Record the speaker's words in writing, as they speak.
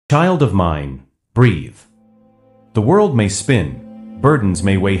Child of mine, breathe. The world may spin, burdens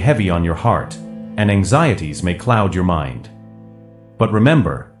may weigh heavy on your heart, and anxieties may cloud your mind. But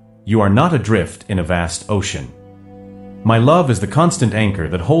remember, you are not adrift in a vast ocean. My love is the constant anchor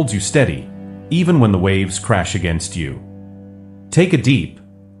that holds you steady, even when the waves crash against you. Take a deep,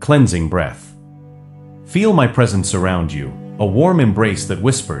 cleansing breath. Feel my presence around you, a warm embrace that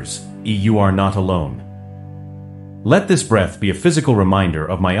whispers, "You are not alone." Let this breath be a physical reminder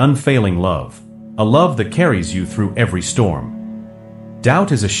of my unfailing love, a love that carries you through every storm.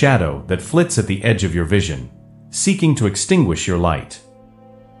 Doubt is a shadow that flits at the edge of your vision, seeking to extinguish your light.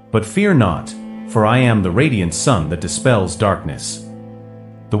 But fear not, for I am the radiant sun that dispels darkness.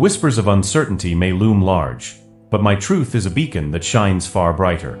 The whispers of uncertainty may loom large, but my truth is a beacon that shines far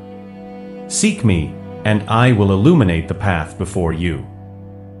brighter. Seek me, and I will illuminate the path before you.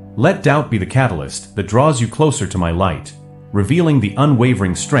 Let doubt be the catalyst that draws you closer to my light, revealing the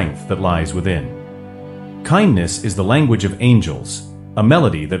unwavering strength that lies within. Kindness is the language of angels, a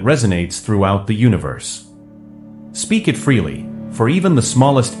melody that resonates throughout the universe. Speak it freely, for even the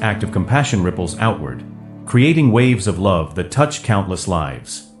smallest act of compassion ripples outward, creating waves of love that touch countless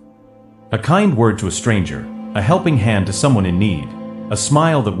lives. A kind word to a stranger, a helping hand to someone in need, a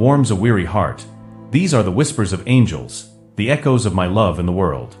smile that warms a weary heart, these are the whispers of angels, the echoes of my love in the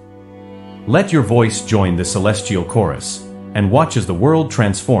world. Let your voice join this celestial chorus, and watch as the world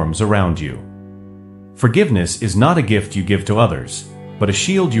transforms around you. Forgiveness is not a gift you give to others, but a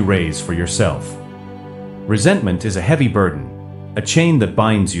shield you raise for yourself. Resentment is a heavy burden, a chain that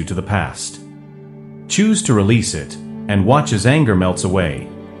binds you to the past. Choose to release it, and watch as anger melts away,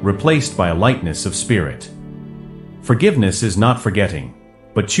 replaced by a lightness of spirit. Forgiveness is not forgetting,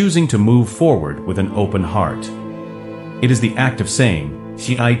 but choosing to move forward with an open heart. It is the act of saying,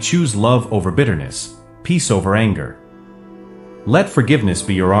 I choose love over bitterness, peace over anger. Let forgiveness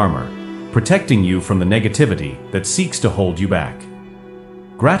be your armor, protecting you from the negativity that seeks to hold you back.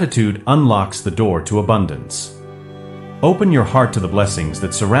 Gratitude unlocks the door to abundance. Open your heart to the blessings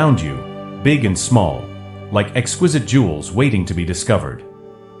that surround you, big and small, like exquisite jewels waiting to be discovered.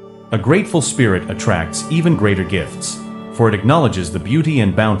 A grateful spirit attracts even greater gifts, for it acknowledges the beauty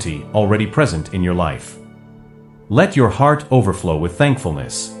and bounty already present in your life. Let your heart overflow with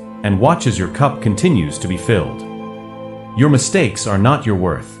thankfulness, and watch as your cup continues to be filled. Your mistakes are not your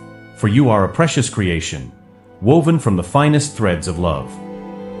worth, for you are a precious creation, woven from the finest threads of love.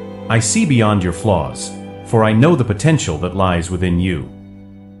 I see beyond your flaws, for I know the potential that lies within you.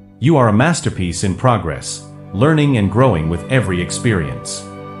 You are a masterpiece in progress, learning and growing with every experience.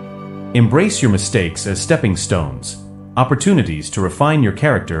 Embrace your mistakes as stepping stones, opportunities to refine your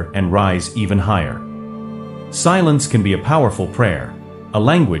character and rise even higher. Silence can be a powerful prayer, a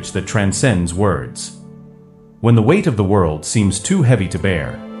language that transcends words. When the weight of the world seems too heavy to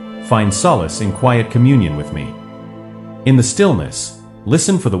bear, find solace in quiet communion with me. In the stillness,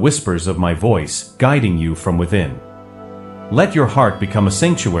 listen for the whispers of my voice guiding you from within. Let your heart become a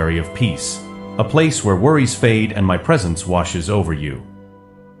sanctuary of peace, a place where worries fade and my presence washes over you.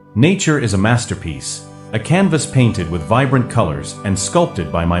 Nature is a masterpiece, a canvas painted with vibrant colors and sculpted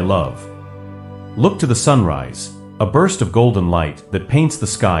by my love. Look to the sunrise, a burst of golden light that paints the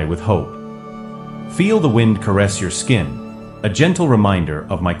sky with hope. Feel the wind caress your skin, a gentle reminder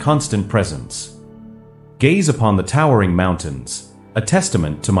of my constant presence. Gaze upon the towering mountains, a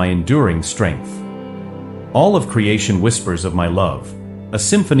testament to my enduring strength. All of creation whispers of my love, a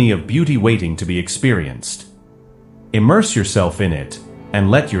symphony of beauty waiting to be experienced. Immerse yourself in it, and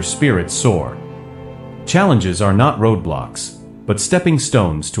let your spirit soar. Challenges are not roadblocks, but stepping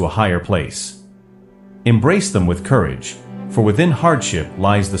stones to a higher place. Embrace them with courage, for within hardship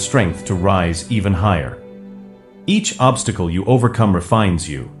lies the strength to rise even higher. Each obstacle you overcome refines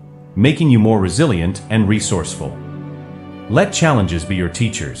you, making you more resilient and resourceful. Let challenges be your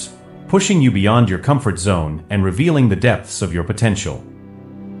teachers, pushing you beyond your comfort zone and revealing the depths of your potential.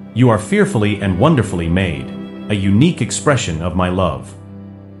 You are fearfully and wonderfully made, a unique expression of my love.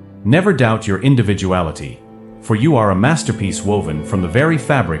 Never doubt your individuality, for you are a masterpiece woven from the very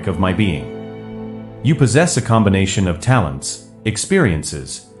fabric of my being. You possess a combination of talents,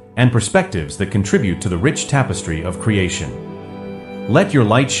 experiences, and perspectives that contribute to the rich tapestry of creation. Let your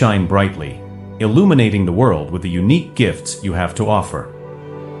light shine brightly, illuminating the world with the unique gifts you have to offer.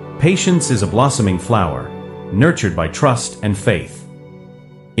 Patience is a blossoming flower, nurtured by trust and faith.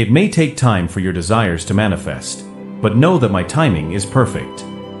 It may take time for your desires to manifest, but know that my timing is perfect.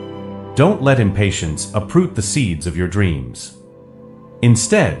 Don't let impatience uproot the seeds of your dreams.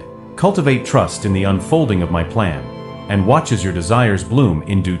 Instead, cultivate trust in the unfolding of my plan, and watch as your desires bloom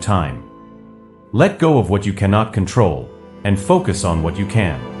in due time. Let go of what you cannot control, and focus on what you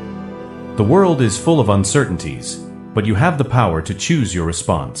can. The world is full of uncertainties, but you have the power to choose your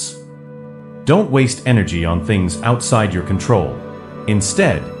response. Don't waste energy on things outside your control.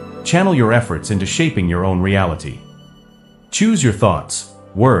 Instead, channel your efforts into shaping your own reality. Choose your thoughts,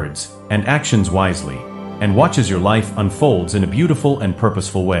 words, and actions wisely, and watch as your life unfolds in a beautiful and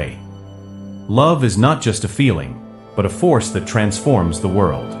purposeful way. Love is not just a feeling, but a force that transforms the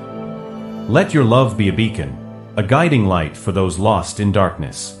world. Let your love be a beacon, a guiding light for those lost in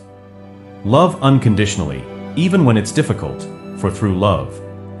darkness. Love unconditionally, even when it's difficult, for through love,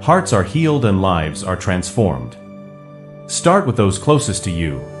 hearts are healed and lives are transformed. Start with those closest to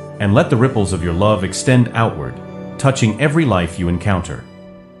you, and let the ripples of your love extend outward, touching every life you encounter.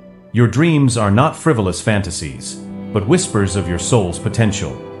 Your dreams are not frivolous fantasies, but whispers of your soul's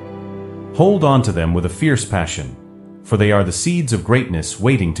potential. Hold on to them with a fierce passion, for they are the seeds of greatness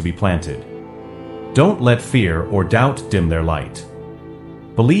waiting to be planted. Don't let fear or doubt dim their light.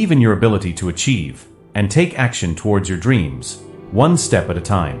 Believe in your ability to achieve, and take action towards your dreams, one step at a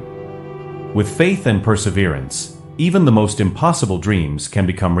time. With faith and perseverance, even the most impossible dreams can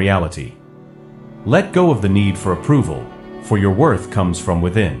become reality. Let go of the need for approval, for your worth comes from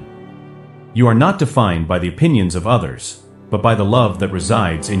within. You are not defined by the opinions of others, but by the love that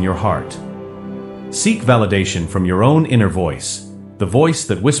resides in your heart. Seek validation from your own inner voice, the voice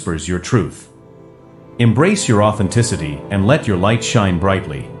that whispers your truth. Embrace your authenticity and let your light shine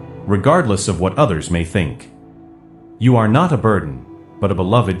brightly, regardless of what others may think. You are not a burden, but a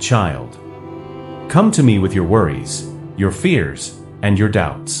beloved child. Come to me with your worries, your fears, and your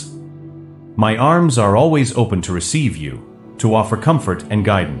doubts. My arms are always open to receive you, to offer comfort and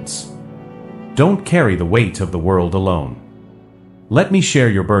guidance. Don't carry the weight of the world alone. Let me share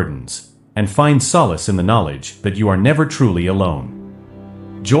your burdens, and find solace in the knowledge that you are never truly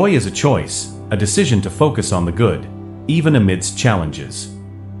alone. Joy is a choice, a decision to focus on the good, even amidst challenges.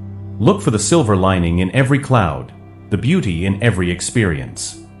 Look for the silver lining in every cloud, the beauty in every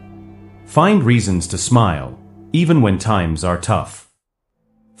experience. Find reasons to smile, even when times are tough.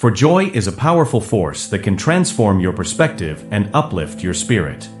 For joy is a powerful force that can transform your perspective and uplift your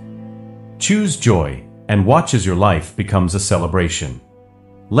spirit. Choose joy, and watch as your life becomes a celebration.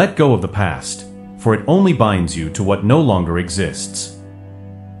 Let go of the past, for it only binds you to what no longer exists.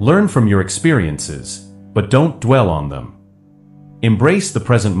 Learn from your experiences, but don't dwell on them. Embrace the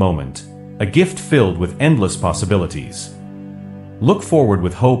present moment, a gift filled with endless possibilities. Look forward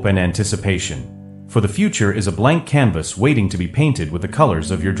with hope and anticipation, for the future is a blank canvas waiting to be painted with the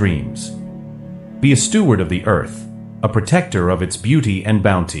colors of your dreams. Be a steward of the earth, a protector of its beauty and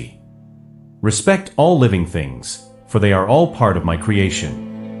bounty. Respect all living things, for they are all part of my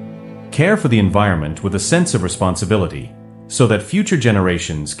creation. Care for the environment with a sense of responsibility, so that future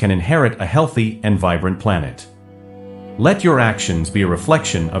generations can inherit a healthy and vibrant planet. Let your actions be a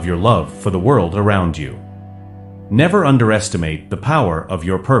reflection of your love for the world around you. Never underestimate the power of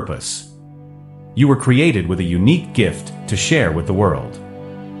your purpose. You were created with a unique gift to share with the world.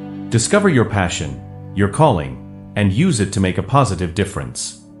 Discover your passion, your calling, and use it to make a positive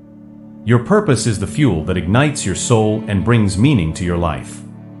difference. Your purpose is the fuel that ignites your soul and brings meaning to your life.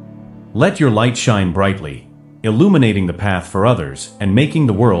 Let your light shine brightly, illuminating the path for others and making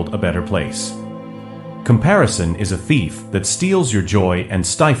the world a better place. Comparison is a thief that steals your joy and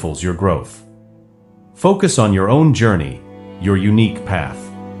stifles your growth. Focus on your own journey, your unique path.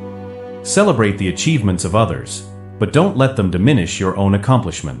 Celebrate the achievements of others, but don't let them diminish your own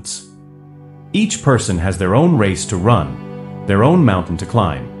accomplishments. Each person has their own race to run, their own mountain to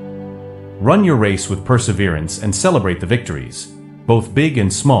climb. Run your race with perseverance and celebrate the victories, both big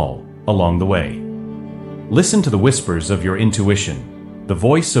and small, along the way. Listen to the whispers of your intuition, the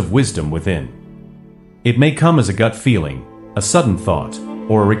voice of wisdom within. It may come as a gut feeling, a sudden thought,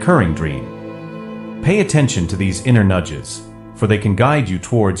 or a recurring dream. Pay attention to these inner nudges, for they can guide you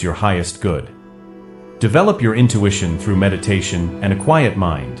towards your highest good. Develop your intuition through meditation and a quiet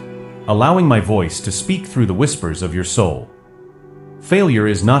mind, allowing my voice to speak through the whispers of your soul. Failure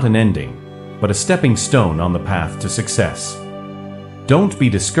is not an ending, but a stepping stone on the path to success. Don't be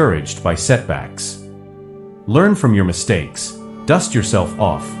discouraged by setbacks. Learn from your mistakes, dust yourself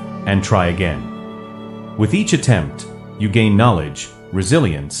off, and try again. With each attempt, you gain knowledge,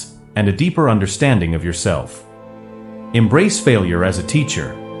 resilience, and a deeper understanding of yourself. Embrace failure as a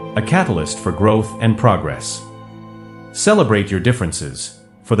teacher, a catalyst for growth and progress. Celebrate your differences,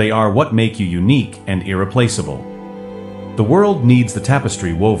 for they are what make you unique and irreplaceable. The world needs the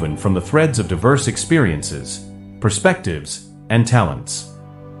tapestry woven from the threads of diverse experiences, perspectives, and talents.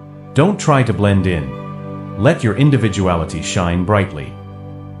 Don't try to blend in. Let your individuality shine brightly.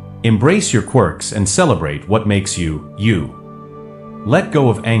 Embrace your quirks and celebrate what makes you, you. Let go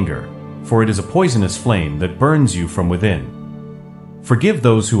of anger, for it is a poisonous flame that burns you from within. Forgive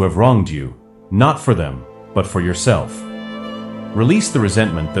those who have wronged you, not for them, but for yourself. Release the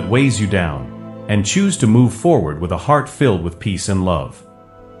resentment that weighs you down, and choose to move forward with a heart filled with peace and love.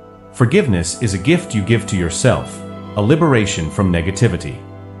 Forgiveness is a gift you give to yourself, a liberation from negativity.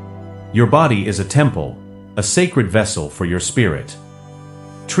 Your body is a temple, a sacred vessel for your spirit.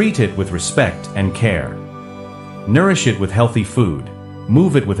 Treat it with respect and care. Nourish it with healthy food,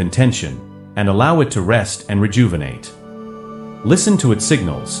 move it with intention, and allow it to rest and rejuvenate. Listen to its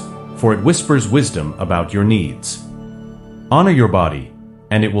signals, for it whispers wisdom about your needs. Honor your body,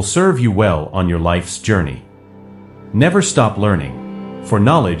 and it will serve you well on your life's journey. Never stop learning, for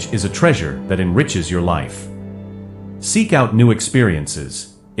knowledge is a treasure that enriches your life. Seek out new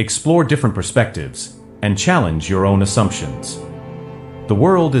experiences, explore different perspectives, and challenge your own assumptions. The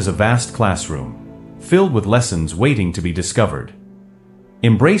world is a vast classroom, filled with lessons waiting to be discovered.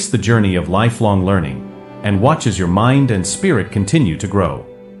 Embrace the journey of lifelong learning, and watch as your mind and spirit continue to grow.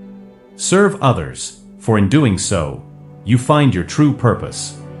 Serve others, for in doing so, you find your true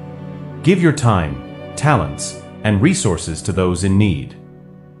purpose. Give your time, talents, and resources to those in need.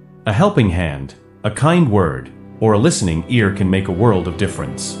 A helping hand, a kind word, or a listening ear can make a world of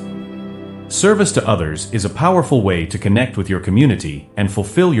difference. Service to others is a powerful way to connect with your community and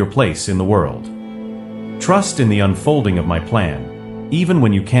fulfill your place in the world. Trust in the unfolding of my plan, even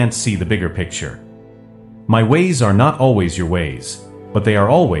when you can't see the bigger picture. My ways are not always your ways, but they are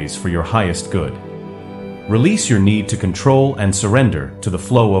always for your highest good. Release your need to control and surrender to the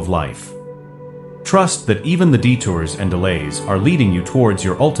flow of life. Trust that even the detours and delays are leading you towards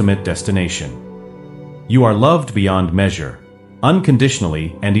your ultimate destination. You are loved beyond measure,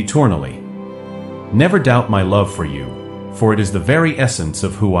 unconditionally and eternally. Never doubt my love for you, for it is the very essence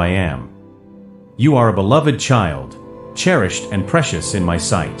of who I am. You are a beloved child, cherished and precious in my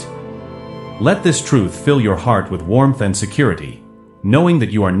sight. Let this truth fill your heart with warmth and security, knowing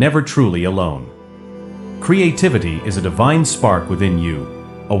that you are never truly alone. Creativity is a divine spark within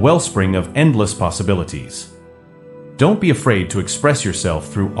you, a wellspring of endless possibilities. Don't be afraid to express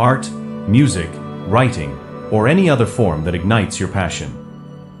yourself through art, music, writing, or any other form that ignites your passion.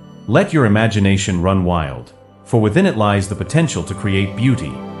 Let your imagination run wild, for within it lies the potential to create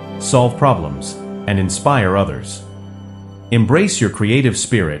beauty, solve problems, and inspire others. Embrace your creative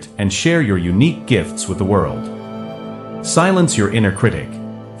spirit and share your unique gifts with the world. Silence your inner critic,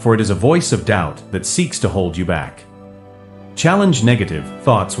 for it is a voice of doubt that seeks to hold you back. Challenge negative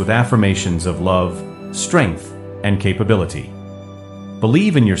thoughts with affirmations of love, strength, and capability.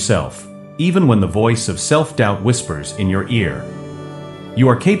 Believe in yourself, even when the voice of self-doubt whispers in your ear. You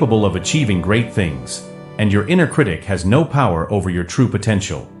are capable of achieving great things, and your inner critic has no power over your true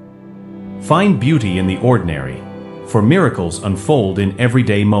potential. Find beauty in the ordinary, for miracles unfold in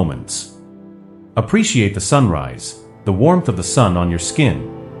everyday moments. Appreciate the sunrise, the warmth of the sun on your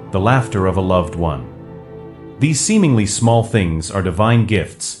skin, the laughter of a loved one. These seemingly small things are divine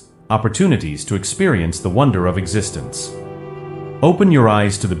gifts, opportunities to experience the wonder of existence. Open your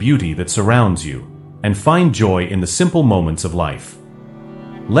eyes to the beauty that surrounds you, and find joy in the simple moments of life.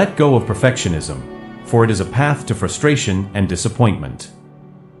 Let go of perfectionism, for it is a path to frustration and disappointment.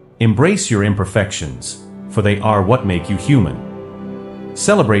 Embrace your imperfections, for they are what make you human.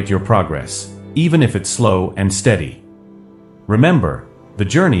 Celebrate your progress, even if it's slow and steady. Remember, the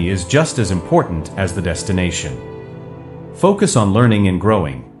journey is just as important as the destination. Focus on learning and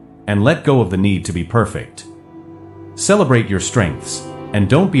growing, and let go of the need to be perfect. Celebrate your strengths, and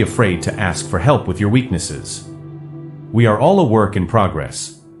don't be afraid to ask for help with your weaknesses. We are all a work in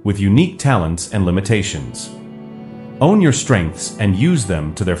progress, with unique talents and limitations. Own your strengths and use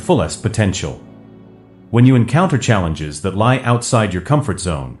them to their fullest potential. When you encounter challenges that lie outside your comfort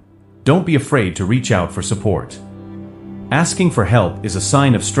zone, don't be afraid to reach out for support. Asking for help is a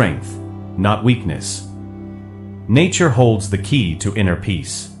sign of strength, not weakness. Nature holds the key to inner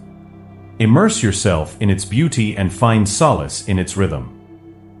peace. Immerse yourself in its beauty and find solace in its rhythm.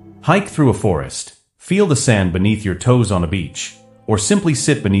 Hike through a forest, feel the sand beneath your toes on a beach, or simply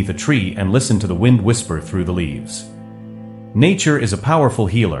sit beneath a tree and listen to the wind whisper through the leaves. Nature is a powerful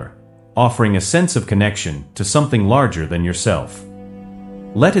healer, offering a sense of connection to something larger than yourself.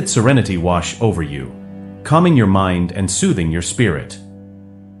 Let its serenity wash over you, calming your mind and soothing your spirit.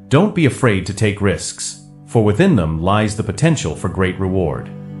 Don't be afraid to take risks, for within them lies the potential for great reward.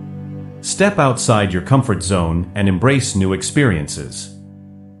 Step outside your comfort zone and embrace new experiences.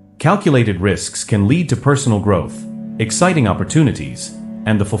 Calculated risks can lead to personal growth, exciting opportunities,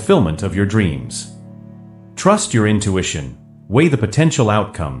 and the fulfillment of your dreams. Trust your intuition, weigh the potential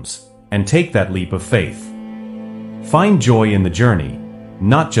outcomes, and take that leap of faith. Find joy in the journey,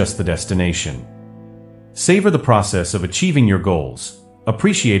 not just the destination. Savor the process of achieving your goals,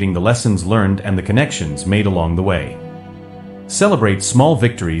 appreciating the lessons learned and the connections made along the way. Celebrate small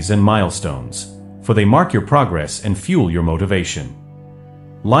victories and milestones, for they mark your progress and fuel your motivation.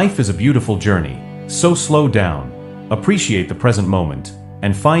 Life is a beautiful journey, so slow down, appreciate the present moment,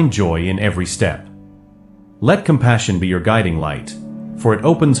 and find joy in every step. Let compassion be your guiding light, for it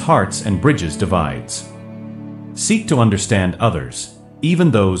opens hearts and bridges divides. Seek to understand others,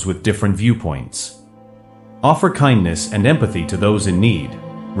 even those with different viewpoints. Offer kindness and empathy to those in need,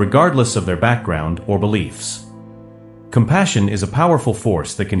 regardless of their background or beliefs. Compassion is a powerful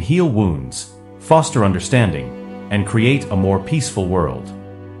force that can heal wounds, foster understanding, and create a more peaceful world.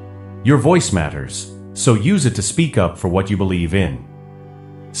 Your voice matters, so use it to speak up for what you believe in.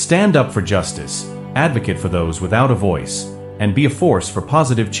 Stand up for justice, advocate for those without a voice, and be a force for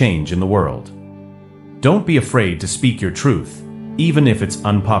positive change in the world. Don't be afraid to speak your truth, even if it's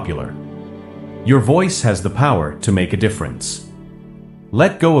unpopular. Your voice has the power to make a difference.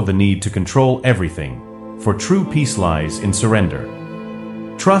 Let go of the need to control everything, for true peace lies in surrender.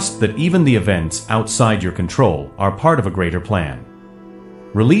 Trust that even the events outside your control are part of a greater plan.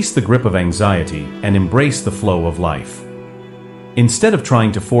 Release the grip of anxiety and embrace the flow of life. Instead of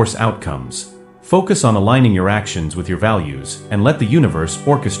trying to force outcomes, focus on aligning your actions with your values and let the universe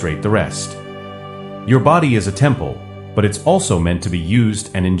orchestrate the rest. Your body is a temple, but it's also meant to be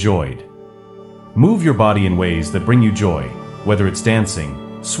used and enjoyed. Move your body in ways that bring you joy, whether it's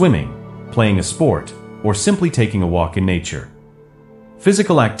dancing, swimming, playing a sport, or simply taking a walk in nature.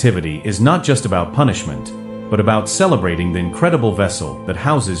 Physical activity is not just about punishment, but about celebrating the incredible vessel that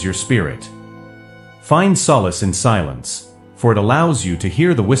houses your spirit. Find solace in silence, for it allows you to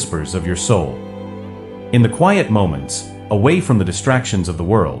hear the whispers of your soul. In the quiet moments, away from the distractions of the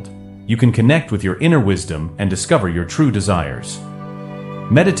world, you can connect with your inner wisdom and discover your true desires.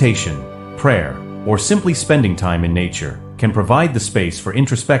 Meditation, prayer, or simply spending time in nature can provide the space for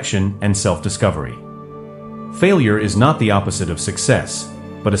introspection and self-discovery. Failure is not the opposite of success,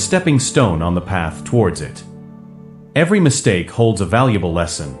 but a stepping stone on the path towards it. Every mistake holds a valuable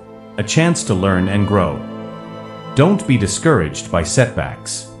lesson, a chance to learn and grow. Don't be discouraged by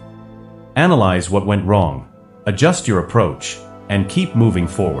setbacks. Analyze what went wrong, adjust your approach, and keep moving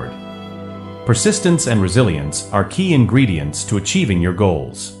forward. Persistence and resilience are key ingredients to achieving your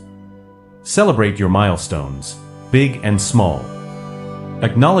goals. Celebrate your milestones, big and small.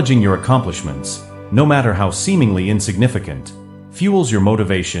 Acknowledging your accomplishments, no matter how seemingly insignificant, fuels your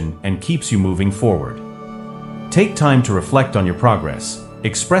motivation and keeps you moving forward. Take time to reflect on your progress,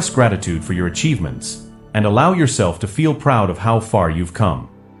 express gratitude for your achievements, and allow yourself to feel proud of how far you've come.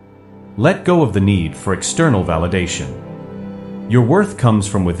 Let go of the need for external validation. Your worth comes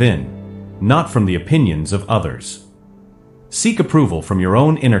from within, not from the opinions of others. Seek approval from your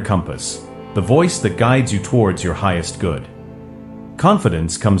own inner compass, the voice that guides you towards your highest good.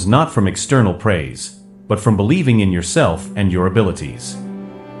 Confidence comes not from external praise, but from believing in yourself and your abilities.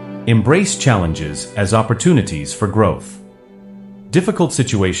 Embrace challenges as opportunities for growth. Difficult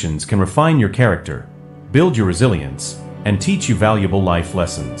situations can refine your character, build your resilience, and teach you valuable life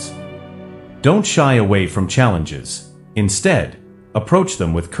lessons. Don't shy away from challenges. Instead, approach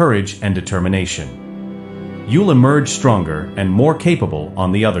them with courage and determination. You'll emerge stronger and more capable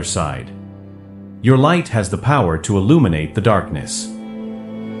on the other side. Your light has the power to illuminate the darkness.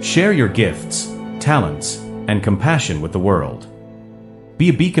 Share your gifts, talents, and compassion with the world. Be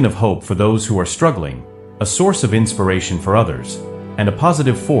a beacon of hope for those who are struggling, a source of inspiration for others, and a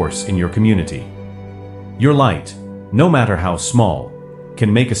positive force in your community. Your light, no matter how small,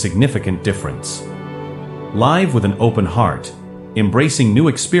 can make a significant difference. Live with an open heart, embracing new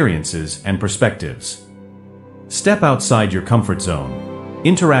experiences and perspectives. Step outside your comfort zone,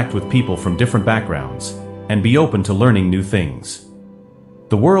 interact with people from different backgrounds, and be open to learning new things.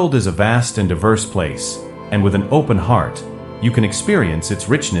 The world is a vast and diverse place, and with an open heart, you can experience its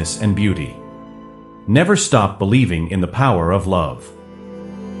richness and beauty. Never stop believing in the power of love.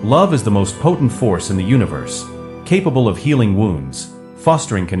 Love is the most potent force in the universe, capable of healing wounds,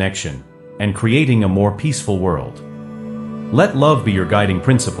 fostering connection, and creating a more peaceful world. Let love be your guiding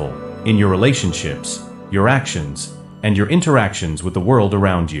principle in your relationships, your actions, and your interactions with the world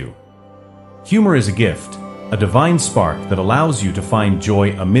around you. Humor is a gift, a divine spark that allows you to find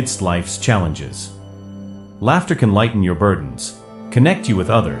joy amidst life's challenges. Laughter can lighten your burdens, connect you with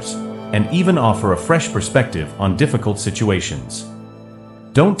others, and even offer a fresh perspective on difficult situations.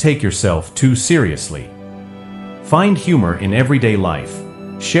 Don't take yourself too seriously. Find humor in everyday life,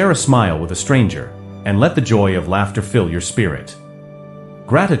 share a smile with a stranger, and let the joy of laughter fill your spirit.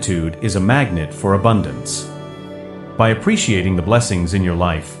 Gratitude is a magnet for abundance. By appreciating the blessings in your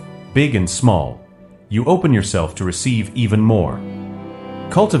life, big and small, you open yourself to receive even more.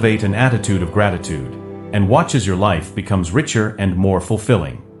 Cultivate an attitude of gratitude, and watch as your life becomes richer and more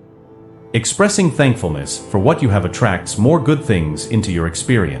fulfilling. Expressing thankfulness for what you have attracts more good things into your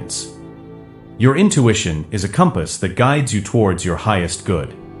experience. Your intuition is a compass that guides you towards your highest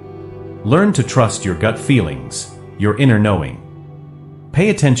good. Learn to trust your gut feelings, your inner knowing.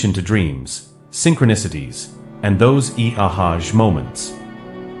 Pay attention to dreams, synchronicities, and those aha moments.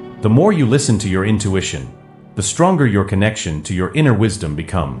 The more you listen to your intuition, the stronger your connection to your inner wisdom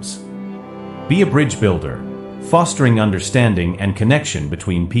becomes. Be a bridge builder, fostering understanding and connection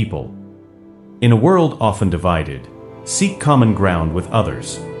between people. In a world often divided, seek common ground with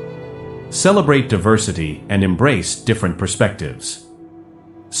others. Celebrate diversity and embrace different perspectives.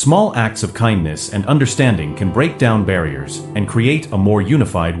 Small acts of kindness and understanding can break down barriers and create a more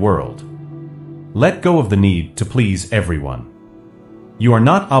unified world. Let go of the need to please everyone. You are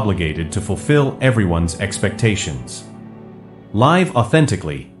not obligated to fulfill everyone's expectations. Live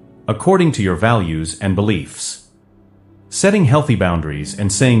authentically, according to your values and beliefs. Setting healthy boundaries and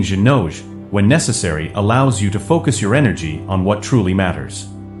saying Jhon when necessary allows you to focus your energy on what truly matters.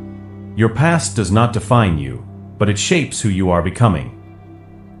 Your past does not define you, but it shapes who you are becoming.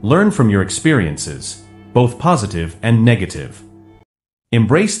 Learn from your experiences, both positive and negative.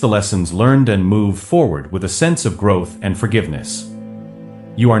 Embrace the lessons learned and move forward with a sense of growth and forgiveness.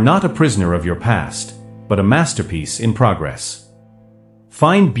 You are not a prisoner of your past, but a masterpiece in progress.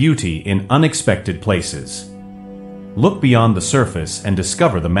 Find beauty in unexpected places. Look beyond the surface and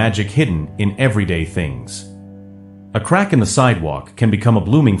discover the magic hidden in everyday things. A crack in the sidewalk can become a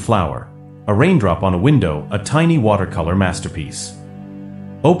blooming flower, a raindrop on a window, a tiny watercolor masterpiece.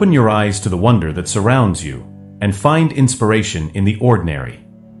 Open your eyes to the wonder that surrounds you, and find inspiration in the ordinary.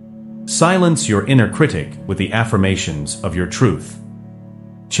 Silence your inner critic with the affirmations of your truth.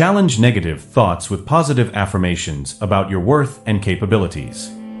 Challenge negative thoughts with positive affirmations about your worth and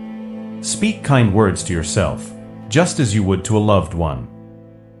capabilities. Speak kind words to yourself, just as you would to a loved one.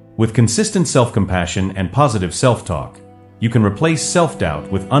 With consistent self-compassion and positive self-talk, you can replace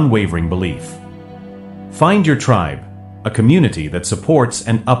self-doubt with unwavering belief. Find your tribe, a community that supports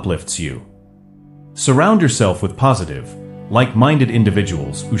and uplifts you. Surround yourself with positive, like-minded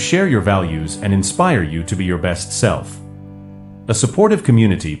individuals who share your values and inspire you to be your best self. A supportive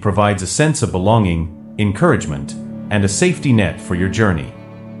community provides a sense of belonging, encouragement, and a safety net for your journey.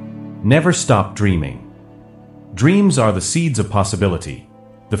 Never stop dreaming. Dreams are the seeds of possibility,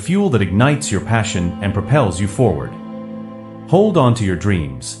 the fuel that ignites your passion and propels you forward. Hold on to your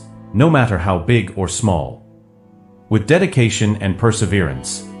dreams, no matter how big or small. With dedication and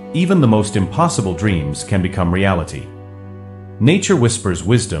perseverance, even the most impossible dreams can become reality. Nature whispers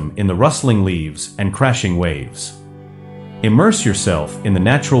wisdom in the rustling leaves and crashing waves. Immerse yourself in the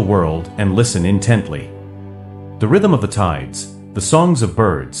natural world and listen intently. The rhythm of the tides, the songs of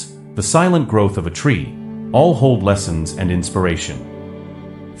birds, the silent growth of a tree, all hold lessons and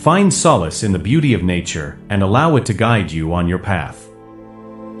inspiration. Find solace in the beauty of nature and allow it to guide you on your path.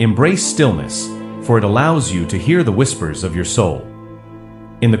 Embrace stillness, for it allows you to hear the whispers of your soul.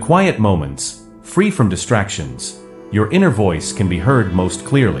 In the quiet moments, free from distractions, your inner voice can be heard most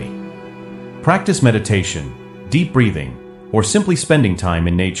clearly. Practice meditation, deep breathing, or simply spending time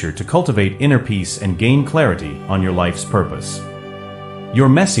in nature to cultivate inner peace and gain clarity on your life's purpose. Your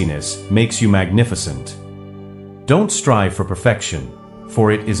messiness makes you magnificent. Don't strive for perfection,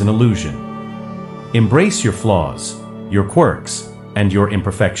 for it is an illusion. Embrace your flaws, your quirks, and your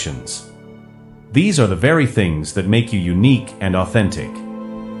imperfections. These are the very things that make you unique and authentic.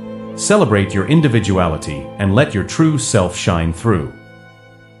 Celebrate your individuality and let your true self shine through.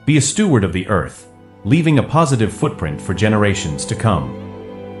 Be a steward of the earth, leaving a positive footprint for generations to come.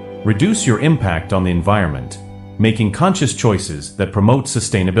 Reduce your impact on the environment, making conscious choices that promote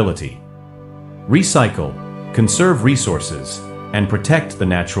sustainability. Recycle, conserve resources, and protect the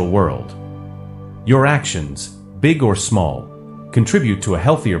natural world. Your actions, big or small, contribute to a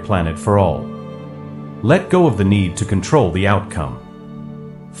healthier planet for all. Let go of the need to control the outcome.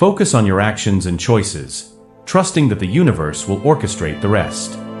 Focus on your actions and choices, trusting that the universe will orchestrate the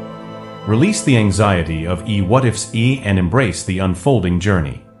rest. Release the anxiety of what ifs and embrace the unfolding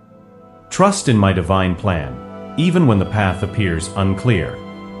journey. Trust in my divine plan, even when the path appears unclear.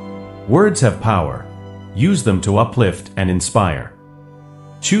 Words have power. Use them to uplift and inspire.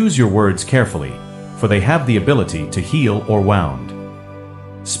 Choose your words carefully, for they have the ability to heal or wound.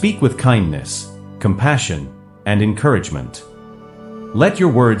 Speak with kindness, compassion, and encouragement. Let your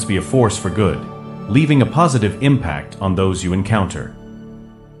words be a force for good, leaving a positive impact on those you encounter.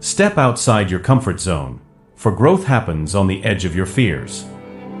 Step outside your comfort zone, for growth happens on the edge of your fears.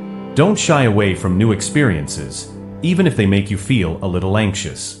 Don't shy away from new experiences, even if they make you feel a little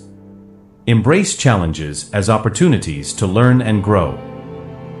anxious. Embrace challenges as opportunities to learn and grow.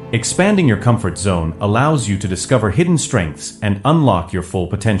 Expanding your comfort zone allows you to discover hidden strengths and unlock your full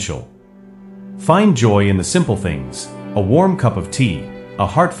potential. Find joy in the simple things: a warm cup of tea, a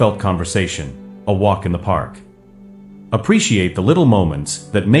heartfelt conversation, a walk in the park. Appreciate the little moments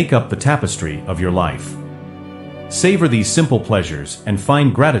that make up the tapestry of your life. Savor these simple pleasures and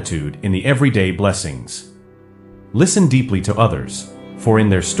find gratitude in the everyday blessings. Listen deeply to others, for in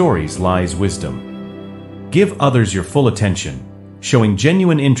their stories lies wisdom. Give others your full attention, showing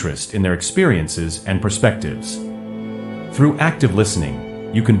genuine interest in their experiences and perspectives. Through active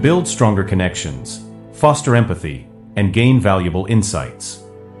listening, you can build stronger connections, foster empathy, and gain valuable insights.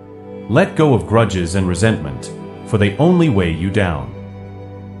 Let go of grudges and resentment, for they only weigh you down.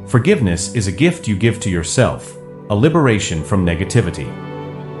 Forgiveness is a gift you give to yourself, a liberation from negativity.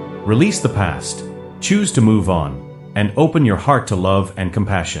 Release the past, choose to move on, and open your heart to love and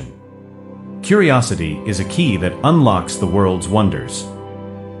compassion. Curiosity is a key that unlocks the world's wonders.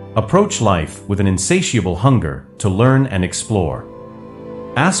 Approach life with an insatiable hunger to learn and explore.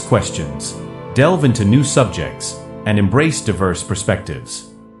 Ask questions, delve into new subjects, and embrace diverse perspectives.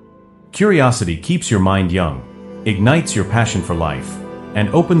 Curiosity keeps your mind young, ignites your passion for life, and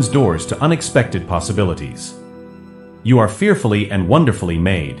opens doors to unexpected possibilities. You are fearfully and wonderfully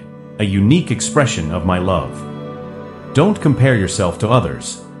made, a unique expression of my love. Don't compare yourself to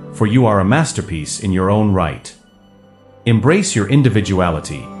others, for you are a masterpiece in your own right. Embrace your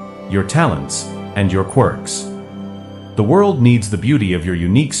individuality, your talents, and your quirks. The world needs the beauty of your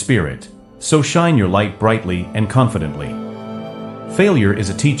unique spirit, so shine your light brightly and confidently. Failure is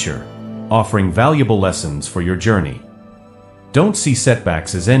a teacher, offering valuable lessons for your journey. Don't see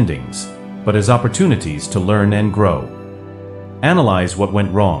setbacks as endings, but as opportunities to learn and grow. Analyze what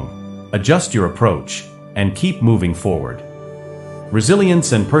went wrong, adjust your approach, and keep moving forward.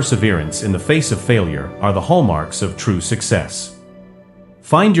 Resilience and perseverance in the face of failure are the hallmarks of true success.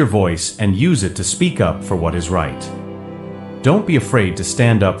 Find your voice and use it to speak up for what is right. Don't be afraid to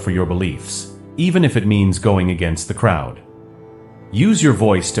stand up for your beliefs, even if it means going against the crowd. Use your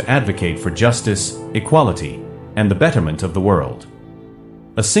voice to advocate for justice, equality, and the betterment of the world.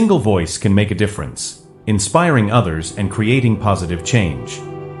 A single voice can make a difference, inspiring others and creating positive change.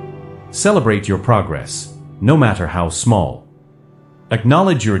 Celebrate your progress, no matter how small.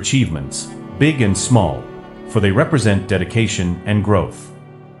 Acknowledge your achievements, big and small, for they represent dedication and growth.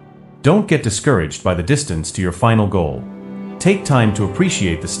 Don't get discouraged by the distance to your final goal. Take time to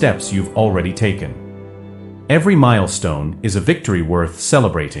appreciate the steps you've already taken. Every milestone is a victory worth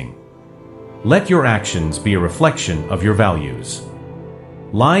celebrating. Let your actions be a reflection of your values.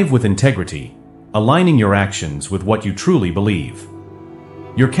 Live with integrity, aligning your actions with what you truly believe.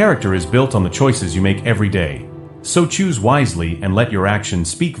 Your character is built on the choices you make every day, so choose wisely and let your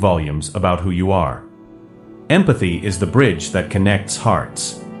actions speak volumes about who you are. Empathy is the bridge that connects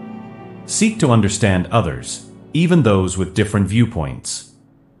hearts. Seek to understand others, even those with different viewpoints.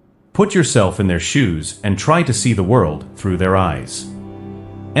 Put yourself in their shoes and try to see the world through their eyes.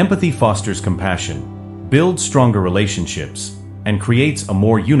 Empathy fosters compassion, builds stronger relationships, and creates a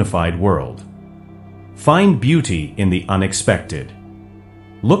more unified world. Find beauty in the unexpected.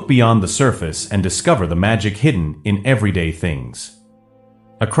 Look beyond the surface and discover the magic hidden in everyday things.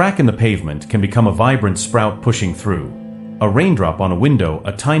 A crack in the pavement can become a vibrant sprout pushing through, a raindrop on a window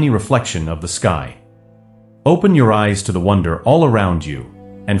a tiny reflection of the sky. Open your eyes to the wonder all around you,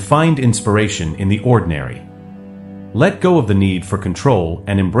 and find inspiration in the ordinary. Let go of the need for control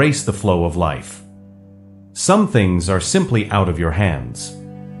and embrace the flow of life. Some things are simply out of your hands.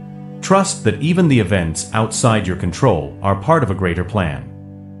 Trust that even the events outside your control are part of a greater plan.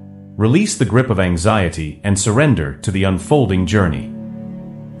 Release the grip of anxiety and surrender to the unfolding journey.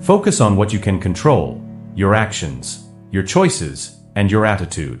 Focus on what you can control, your actions, your choices, and your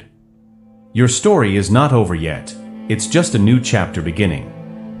attitude. Your story is not over yet, it's just a new chapter beginning.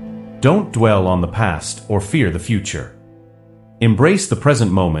 Don't dwell on the past or fear the future. Embrace the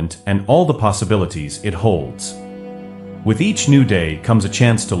present moment and all the possibilities it holds. With each new day comes a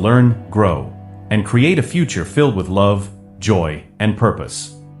chance to learn, grow, and create a future filled with love, joy, and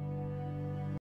purpose.